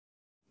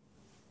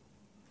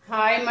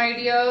Hi my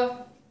dear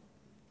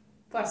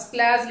first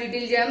class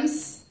little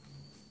gems.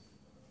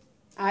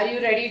 Are you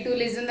ready to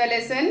listen the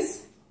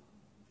lessons?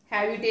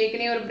 Have you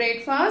taken your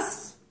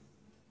breakfast?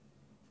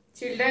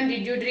 Children,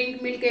 did you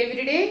drink milk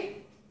every day?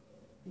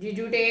 Did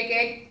you take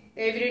egg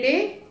every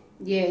day?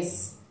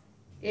 Yes.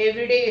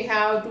 Every day you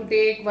have to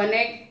take 1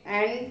 egg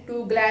and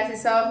 2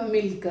 glasses of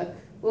milk.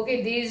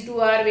 Okay, these two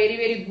are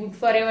very good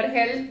for our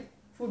health.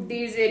 Food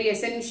is very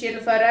essential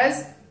for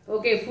us.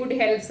 Okay, food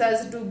helps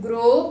us to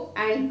grow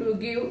and to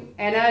give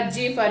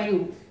energy for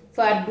you.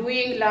 For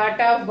doing lot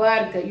of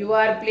work, you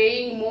are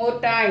playing more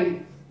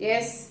time.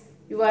 Yes,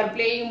 you are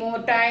playing more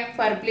time.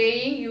 For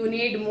playing, you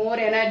need more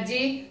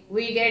energy.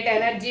 We get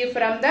energy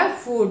from the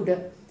food.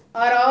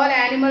 Are all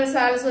animals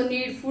also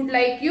need food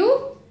like you?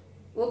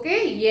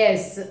 Okay,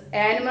 yes,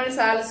 animals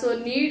also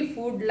need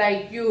food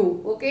like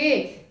you.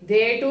 Okay,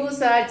 they too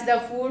search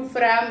the food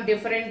from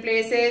different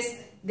places.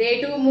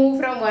 They too move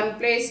from one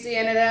place to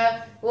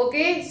another.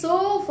 Okay,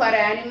 so for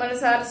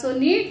animals also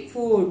need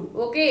food.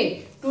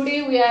 Okay,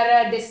 today we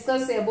are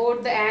discuss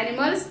about the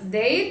animals,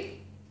 their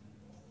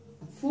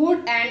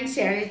food and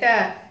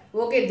shelter.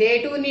 Okay,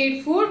 they too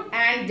need food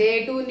and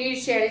they too need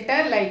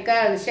shelter like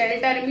us.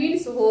 Shelter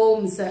means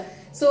homes.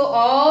 So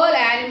all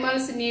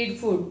animals need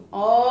food.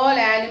 All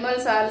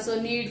animals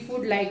also need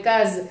food like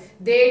us.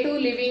 They too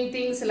living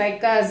things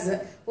like us.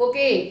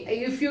 Okay,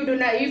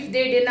 if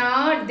they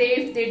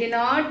did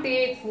not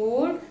take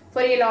food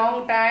for a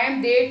long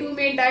time, they too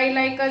may die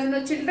like us,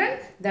 no children.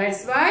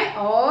 That's why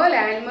all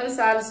animals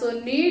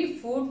also need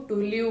food to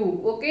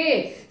live.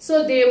 Okay,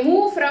 so they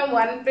move from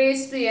one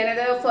place to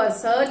another for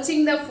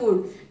searching the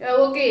food.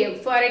 Okay,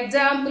 for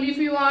example, if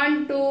you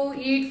want to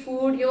eat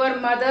food, your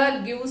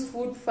mother gives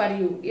food for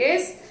you.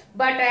 Yes,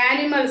 but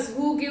animals,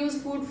 who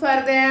gives food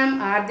for them?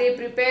 Are they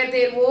prepare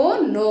their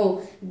own?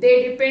 No,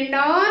 they depend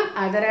on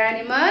other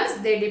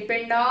animals. They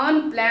depend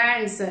on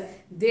plants.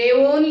 They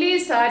only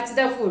search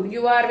the food.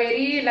 You are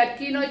very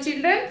lucky, no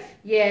children?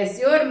 Yes,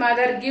 your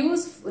mother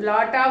gives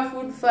lot of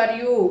food for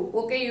you.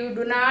 Okay, you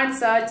do not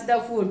search the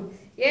food.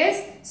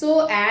 Yes,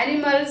 so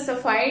animals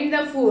find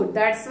the food.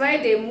 That's why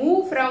they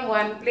move from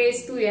one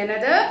place to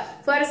another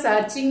for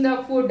searching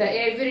the food.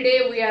 Every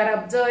day we are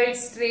observing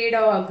stray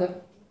dog.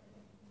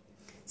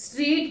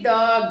 Street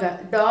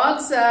dog.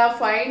 Dogs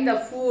find the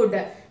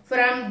food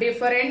from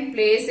different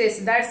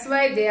places. That's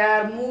why they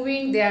are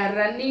moving, they are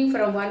running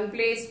from one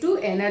place to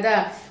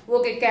another.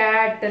 Okay,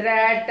 cat,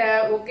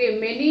 rat, okay,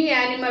 many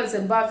animals,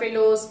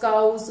 buffaloes,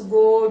 cows,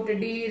 goat,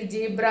 deer,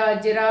 zebra,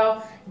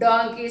 giraffe,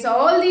 donkeys,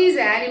 all these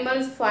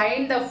animals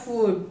find the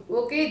food.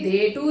 Okay,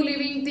 they too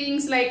living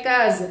things like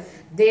us.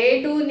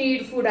 They too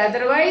need food,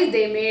 otherwise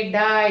they may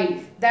die.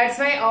 That's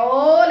why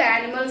all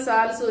animals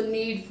also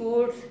need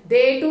food.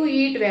 They too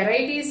eat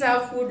varieties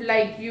of food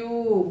like you.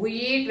 We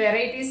eat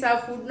varieties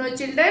of food, no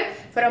children?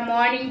 From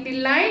morning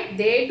till night,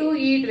 they too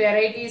eat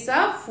varieties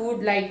of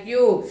food like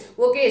you.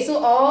 Okay, so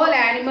all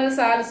animals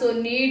also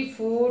need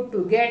food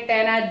to get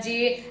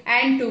energy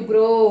and to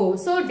grow.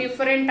 So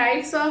different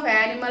types of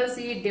animals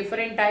eat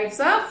different types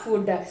of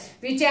food.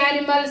 Which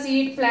animals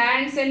eat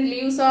plants and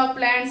leaves of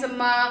plants,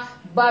 amma?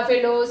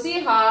 Buffalo,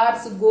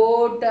 horse,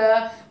 goat,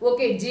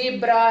 okay,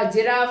 zebra,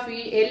 giraffe,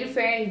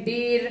 elephant,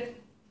 deer.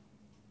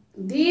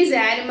 These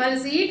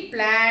animals eat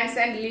plants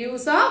and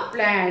leaves of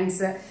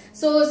plants.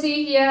 So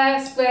see here,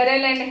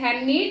 squirrel and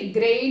hen eat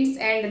grains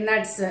and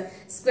nuts.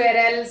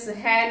 Squirrels,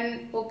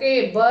 hen,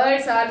 okay,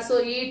 birds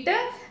also eat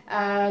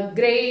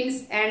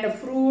grains and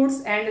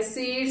fruits and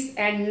seeds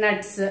and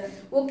nuts.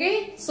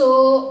 Okay,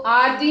 so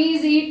are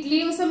these eat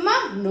leaves,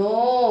 amma?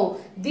 No.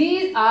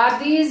 These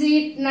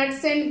eat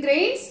nuts and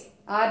grains?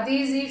 Are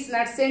these eat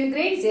nuts and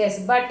grains?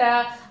 Yes. But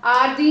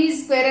are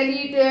these squirrel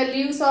eat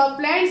leaves of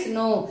plants?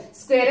 No.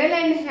 Squirrel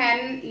and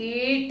hen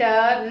eat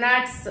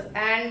nuts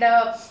and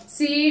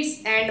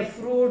seeds and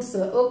fruits.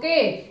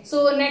 Okay.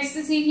 So next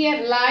see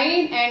here,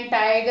 lion and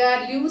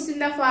tiger lives in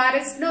the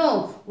forest.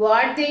 No.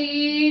 What they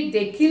eat?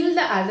 They kill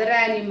the other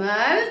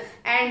animal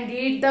and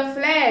eat the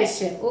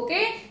flesh.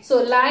 Okay,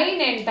 so lion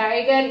and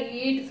tiger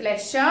eat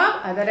flesh of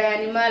other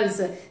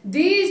animals.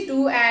 These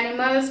two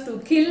animals to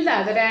kill the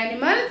other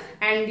animal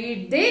and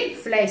eat their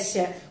flesh.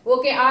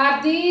 Okay,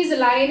 are these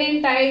lion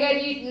and tiger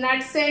eat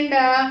nuts and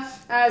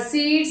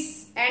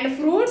seeds and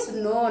fruits?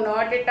 No,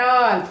 not at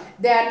all.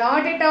 They are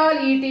not at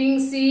all eating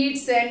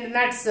seeds and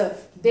nuts.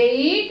 They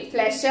eat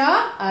flesh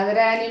of other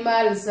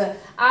animals.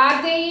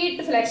 Are they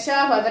eat flesh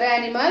of other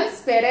animals?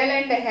 Squirrel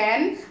and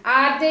hen.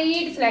 Are they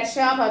eat flesh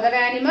of other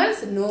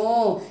animals?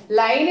 No.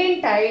 Lion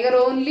and tiger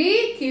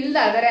only kill the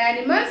other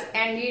animals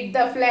and eat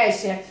the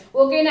flesh.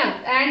 Okay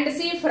now. And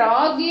see,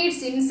 frog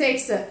eats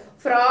insects.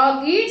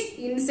 Frog eats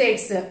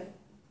insects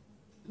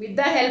with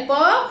the help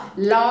of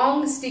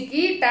long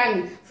sticky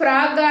tongue.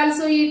 Frog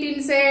also eat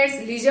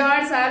insects,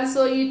 lizards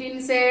also eat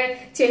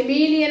insects,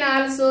 chameleon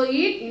also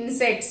eat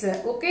insects.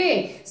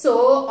 Okay, so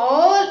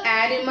all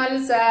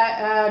animals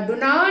do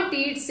not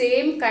eat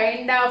same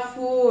kind of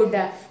food.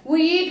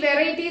 We eat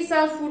varieties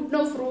of food,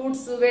 no,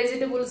 fruits,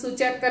 vegetables,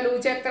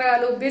 chakkalu,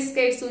 chakralu,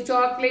 biscuits,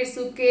 chocolates,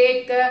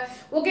 cake.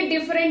 Okay,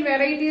 different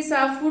varieties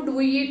of food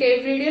we eat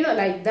every day, no,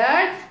 like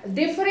that.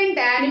 Different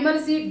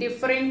animals eat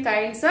different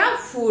kinds of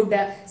food.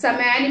 Some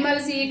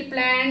animals eat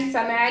plants,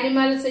 some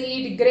animals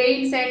eat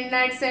grains and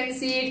nuts and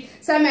seeds,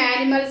 some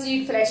animals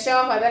eat flesh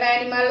of other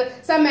animal,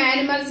 some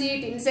animals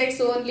eat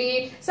insects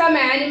only, some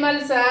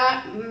animals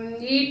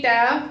eat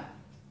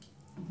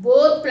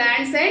both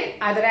plants and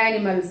other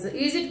animals.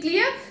 Is it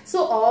clear?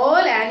 So all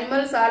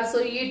animals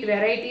also eat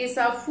varieties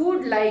of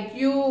food like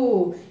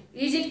you.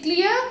 Is it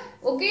clear?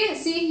 Okay,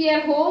 see here,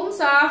 homes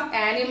of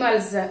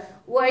animals.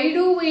 Why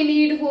do we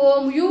need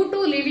home? You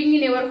too living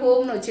in your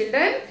home, no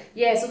children?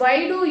 Yes,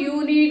 why do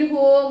you need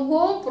home?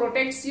 Home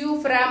protects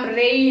you from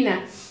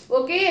rain.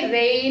 Okay,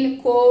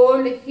 rain,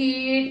 cold,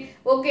 heat,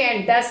 okay,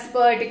 and dust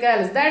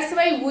particles. That's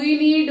why we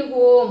need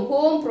home.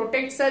 Home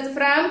protects us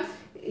from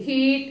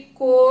heat,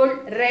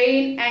 cold,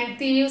 rain, and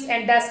thieves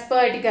and dust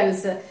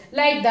particles.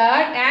 Like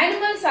that,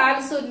 animals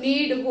also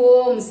need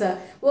homes.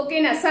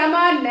 Okay, now some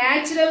are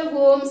natural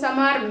homes, some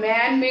are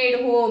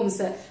man-made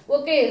homes.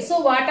 Okay, so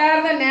what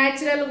are the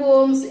natural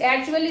homes?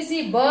 Actually,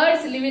 see,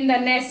 birds live in the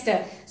nest.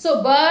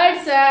 So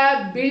birds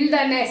build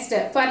the nest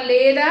for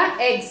lay the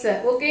eggs.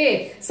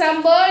 Okay,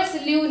 some birds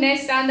live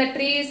nest on the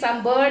tree,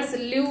 some birds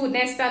live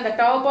nest on the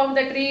top of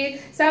the tree,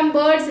 some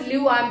birds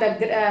live on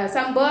the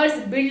some birds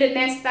build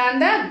nest on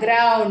the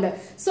ground.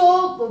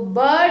 So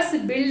birds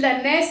build the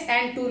nest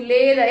and to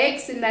lay the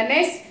eggs in the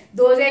nest.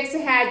 Those eggs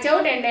hatch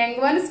out and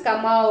young ones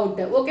come out.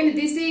 Okay,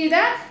 this is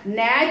the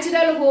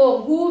natural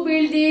home. Who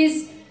built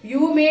this?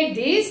 You made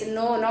this?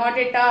 No, not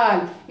at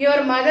all.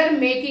 Your mother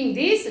making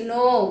this?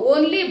 No.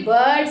 Only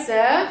birds.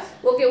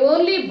 Okay,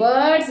 only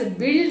birds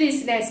build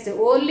this nest.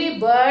 Only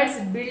birds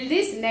build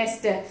this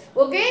nest.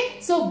 Okay,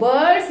 so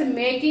birds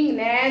making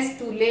nest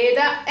to lay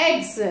the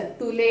eggs.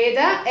 To lay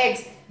the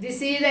eggs.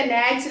 This is the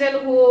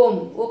natural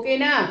home. Okay,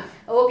 na?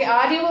 Okay,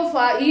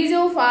 is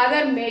your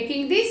father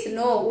making this?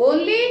 No,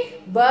 only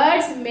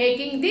birds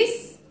making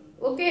this.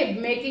 Okay,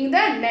 making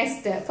the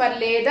nest for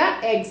lay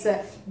the eggs.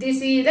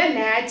 This is the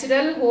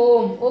natural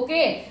home.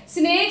 Okay,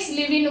 snakes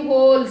live in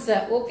holes.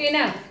 Okay,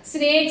 na?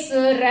 Snakes,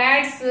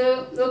 rats,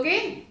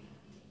 okay,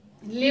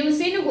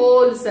 lives in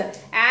holes.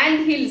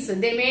 Ant hills,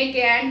 they make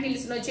ant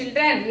hills, no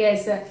children?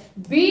 Yes.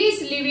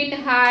 Bees live in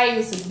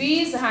hives.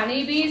 Bees,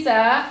 honeybees,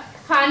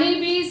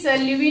 honeybees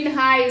live in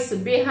hives,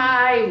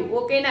 beehive.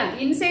 Okay, na?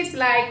 Insects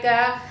like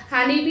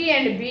honeybee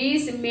and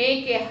bees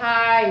make a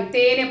hive,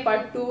 tene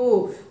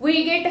pattu.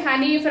 We get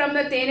honey from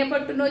the tene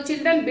pattu, no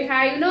children?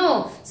 Beehive,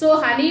 no?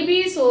 So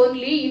honeybees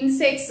only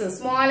insects,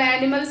 small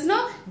animals,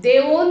 no? They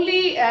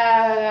only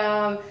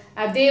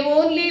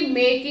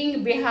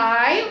making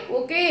beehive.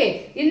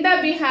 Okay, in the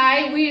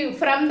beehive,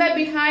 from the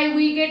beehive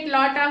we get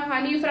lot of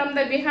honey from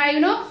the beehive,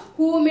 no?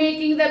 Who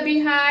making the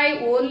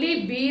beehive?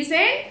 Only bees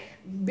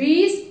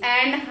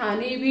and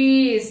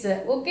honeybees.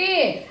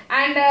 Okay,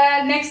 and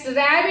next,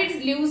 rabbits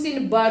lives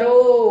in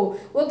burrow.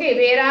 Okay,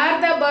 where are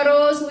the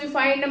burrows? We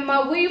find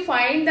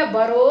the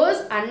burrows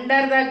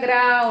under the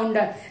ground.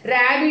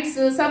 Rabbits,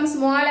 some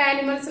small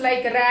animals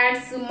like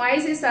rats,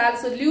 mice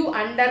also live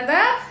under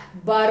the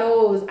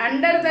burrows.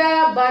 Under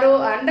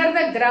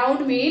the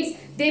ground means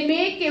they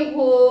make a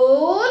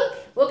hole.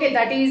 Okay,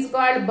 that is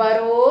called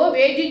burrow.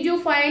 Where did you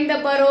find the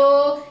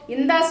burrow?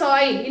 In the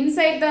soil,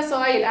 inside the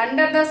soil,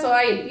 under the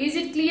soil. Is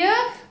it clear?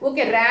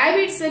 Okay,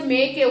 rabbits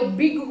make a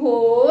big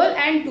hole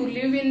and to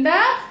live in the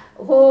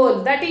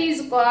hole. That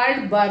is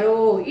called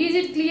burrow. Is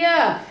it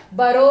clear?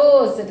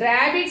 Burrows.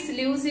 Rabbits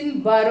lives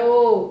in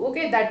burrow.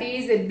 Okay, that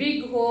is a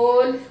big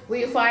hole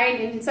we find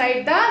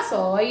inside the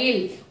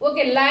soil.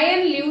 Okay,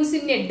 lion lives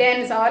in a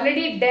dens.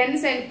 Already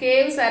dens and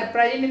caves are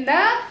present in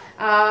the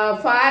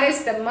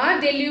forest.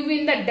 They live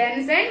in the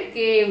dens and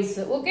caves.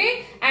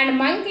 Okay, and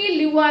monkey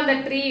live on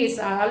the trees.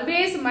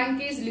 Always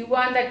monkeys live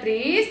on the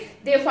trees.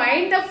 They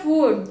find the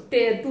food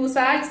to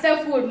search the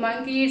food.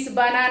 Monkey eats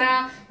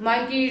banana,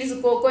 monkey eats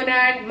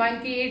coconut,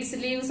 monkey eats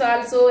leaves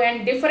also,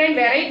 and different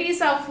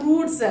varieties of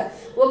fruits.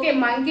 Okay,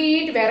 monkey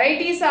eat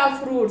varieties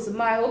of fruits.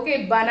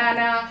 Okay,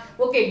 banana,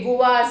 okay,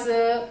 guavas,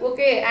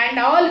 okay, and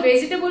all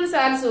vegetables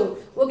also.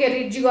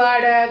 Okay, ridge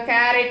gourd,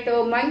 carrot.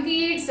 Monkey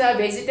eats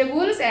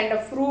vegetables and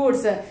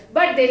fruits,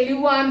 but they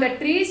live on the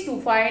trees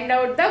to find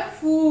out the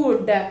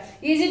food.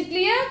 Is it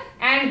clear?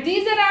 And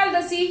these are all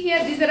the, see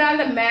here, these are all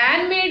the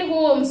man-made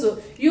homes.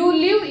 You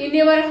live in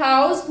your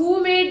house.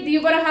 Who made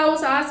your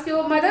house? Ask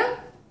your mother.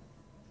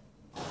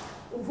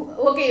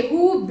 Okay,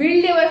 who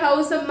built your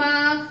house,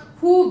 amma?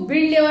 Who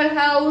built your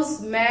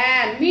house?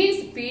 Man,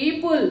 means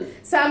people.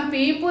 Some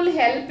people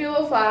help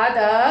your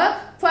father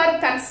for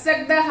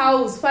construct the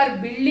house, for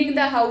building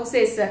the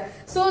houses.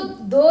 So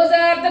those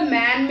are the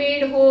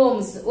man-made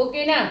homes.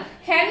 Okay na?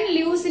 Hen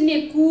lives in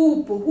a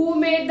coop. Who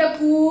made the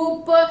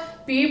coop?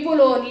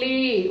 People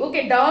only.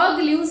 Okay, dog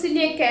lives in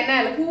a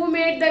kennel. Who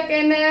made the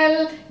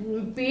kennel?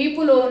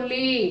 People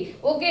only.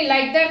 Okay,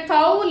 like that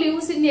cow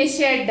lives in a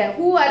shed.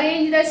 Who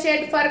arranged the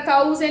shed for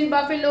cows and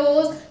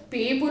buffaloes?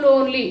 People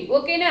only.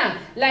 Okay na?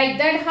 Like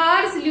that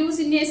horse lives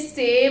in a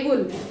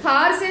stable.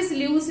 Horses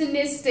lives in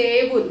a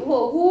stable.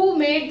 Who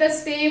made the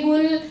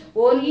stable?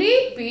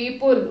 Only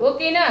people.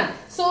 Okay na?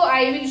 So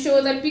I will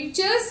show the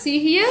pictures. See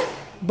here.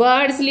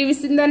 Birds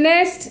lives in the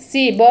nest.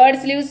 See,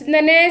 birds lives in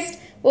the nest.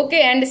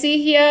 Okay, and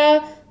see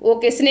here.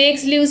 Okay,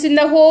 snakes lives in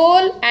the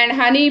hole, and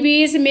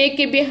honeybees make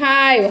a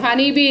beehive.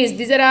 Honeybees,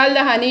 these are all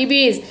the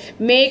honeybees,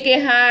 make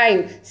a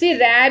hive. See,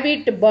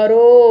 rabbit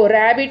burrow.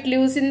 Rabbit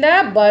lives in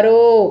the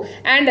burrow,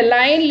 and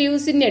lion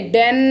lives in a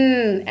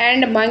den,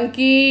 and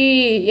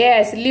monkey,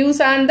 yes, lives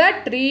on the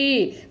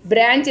tree,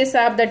 branches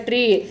of the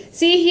tree.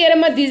 See here,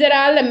 these are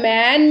all the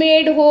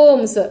man-made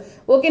homes.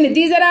 Okay,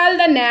 these are all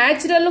the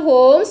natural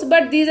homes,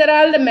 but these are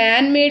all the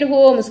man-made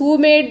homes. Who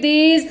made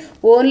these?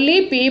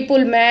 Only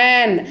people,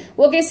 man.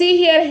 Okay, see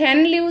here,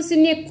 hen lives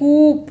in a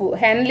coop.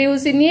 Hen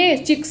lives in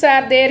a, chicks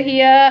are there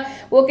here.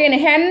 Okay, and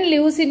hen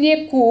lives in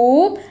a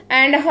coop,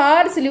 and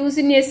horse lives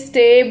in a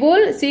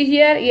stable. See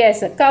here,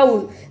 yes,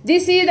 cow.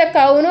 This is the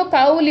cow, no?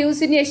 Cow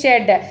lives in a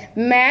shed.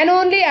 Man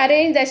only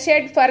arrange the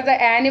shed for the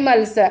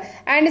animals.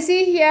 And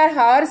see here,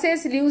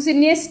 horses lives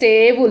in a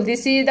stable.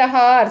 This is the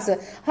horse.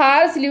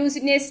 Horse lives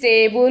in a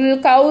stable.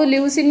 Cow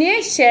lives in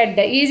a shed.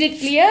 Is it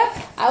clear?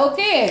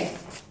 Okay.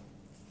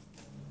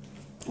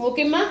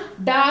 Okay, ma.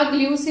 Dog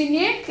lives in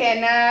a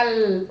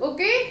kennel.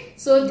 Okay.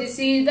 So this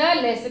is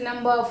the lesson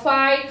number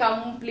 5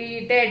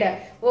 completed.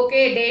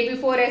 Okay. Day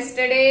before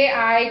yesterday,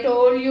 I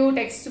told you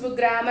textbook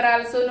grammar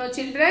also, no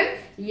children.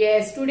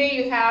 Yes. Today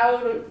you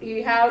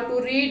have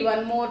to read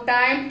one more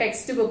time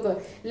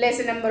textbook.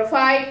 Lesson number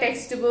 5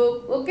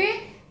 textbook. Okay.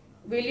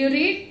 Will you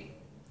read?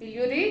 Will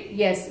you read?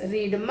 Yes.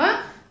 Read,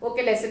 ma.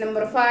 Okay. Lesson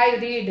number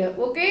 5. Read.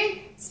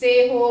 Okay.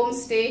 Stay home.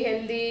 Stay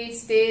healthy.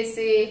 Stay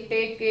safe.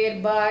 Take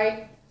care.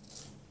 Bye.